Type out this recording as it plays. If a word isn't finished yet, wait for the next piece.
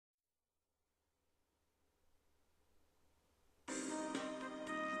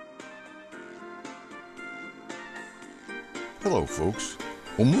Hello folks.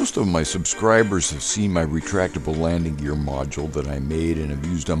 Well, most of my subscribers have seen my retractable landing gear module that I made and have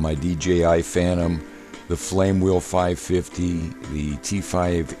used on my DJI Phantom, the Flamewheel 550, the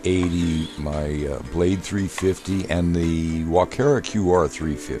T580, my Blade 350, and the Walkera QR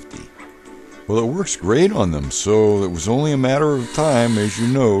 350. Well, it works great on them, so it was only a matter of time, as you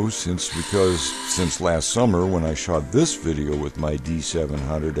know, since last summer when I shot this video with my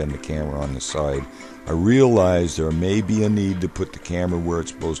D-700 and the camera on the side, I realized there may be a need to put the camera where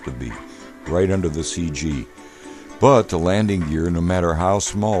it's supposed to be, right under the CG. But the landing gear, no matter how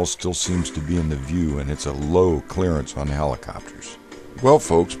small, still seems to be in the view, and it's a low clearance on helicopters. Well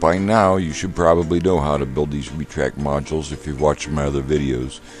folks, by now you should probably know how to build these retract modules if you've watched my other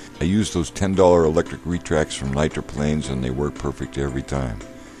videos. I use those $10 electric retracts from Nitroplanes and they work perfect every time.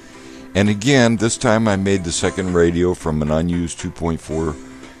 And again, this time I made the second radio from an unused 2.4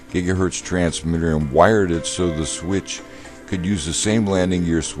 gigahertz transmitter and wired it so the switch could use the same landing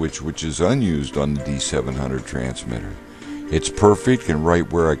gear switch which is unused on the D-700 transmitter. It's perfect and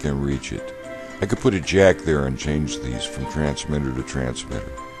right where I can reach it. I could put a jack there and change these from transmitter to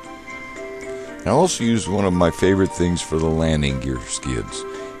transmitter. I also used one of my favorite things for the landing gear skids,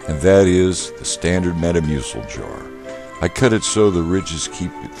 and that is the standard Metamucil jar. I cut it so the ridges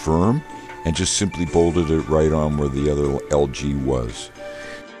keep it firm and just simply bolted it right on where the other LG was.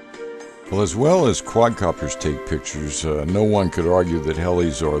 Well as quadcopters take pictures, no one could argue that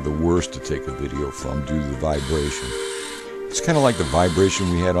helis are the worst to take a video from due to the vibration. It's kind of like the vibration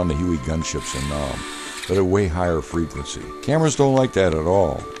we had on the Huey gunships in Nam, but at a way higher frequency. Cameras don't like that at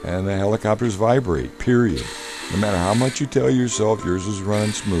all, and the helicopters vibrate, period. No matter how much you tell yourself yours is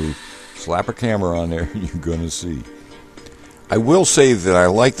running smooth, slap a camera on there and you're gonna see. I will say that I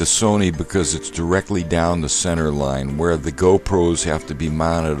like the Sony because it's directly down the center line, where the GoPros have to be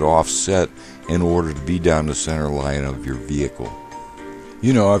mounted offset in order to be down the center line of your vehicle.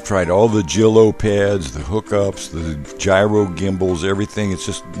 You know, I've tried all the Gillo pads, the hookups, the gyro gimbals, everything. It's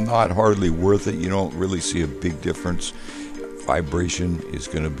just not hardly worth it. You don't really see a big difference. Vibration is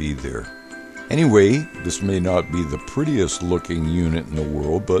going to be there. Anyway, this may not be the prettiest looking unit in the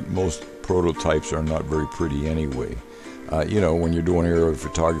world, but most prototypes are not very pretty anyway. You know, when you're doing aerial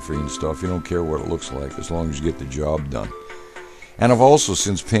photography and stuff, you don't care what it looks like as long as you get the job done. And I've also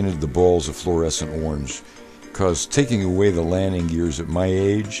since painted the balls a fluorescent orange, because taking away the landing gears at my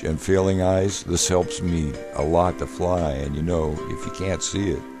age and failing eyes, this helps me a lot to fly. And you know, if you can't see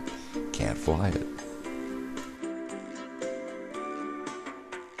it, you can't fly it.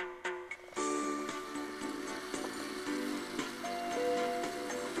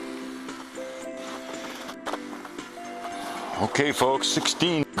 Okay folks,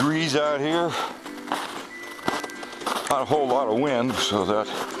 16 degrees out here. Not a whole lot of wind, so that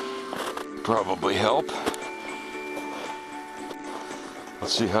probably help.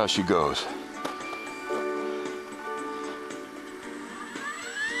 Let's see how she goes.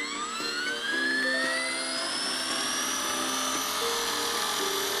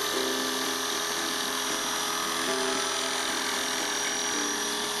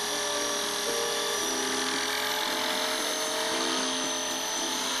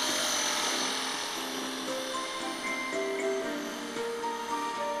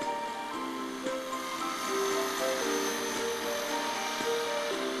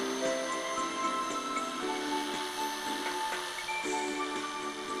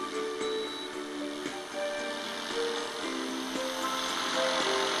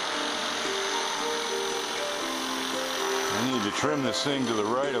 I need to trim this thing to the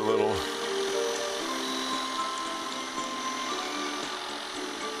right a little.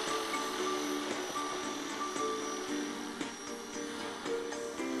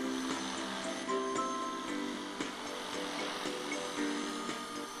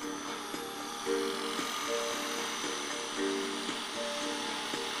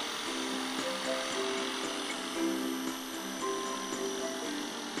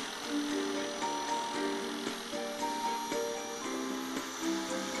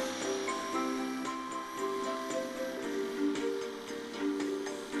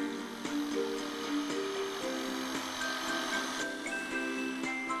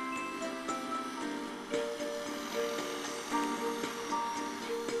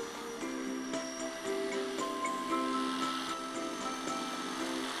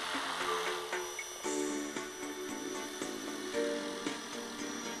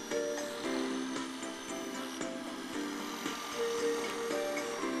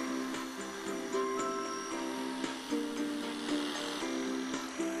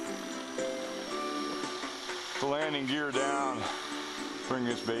 The landing gear down, bring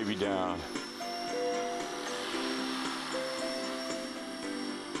this baby down.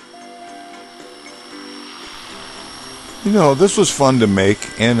 You know, this was fun to make,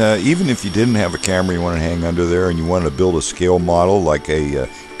 and even if you didn't have a camera you want to hang under there and you wanted to build a scale model like a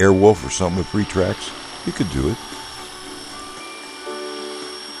Airwolf or something with retracts, you could do it.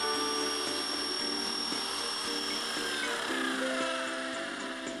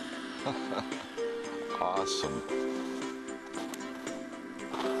 Awesome.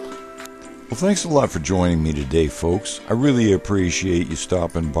 Well, thanks a lot for joining me today, folks. I really appreciate you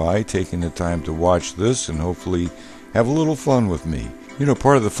stopping by, taking the time to watch this, and hopefully have a little fun with me. You know,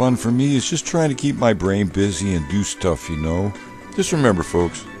 part of the fun for me is just trying to keep my brain busy and do stuff, you know. Just remember,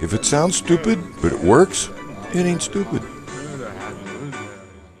 folks, if it sounds stupid, but it works, it ain't stupid.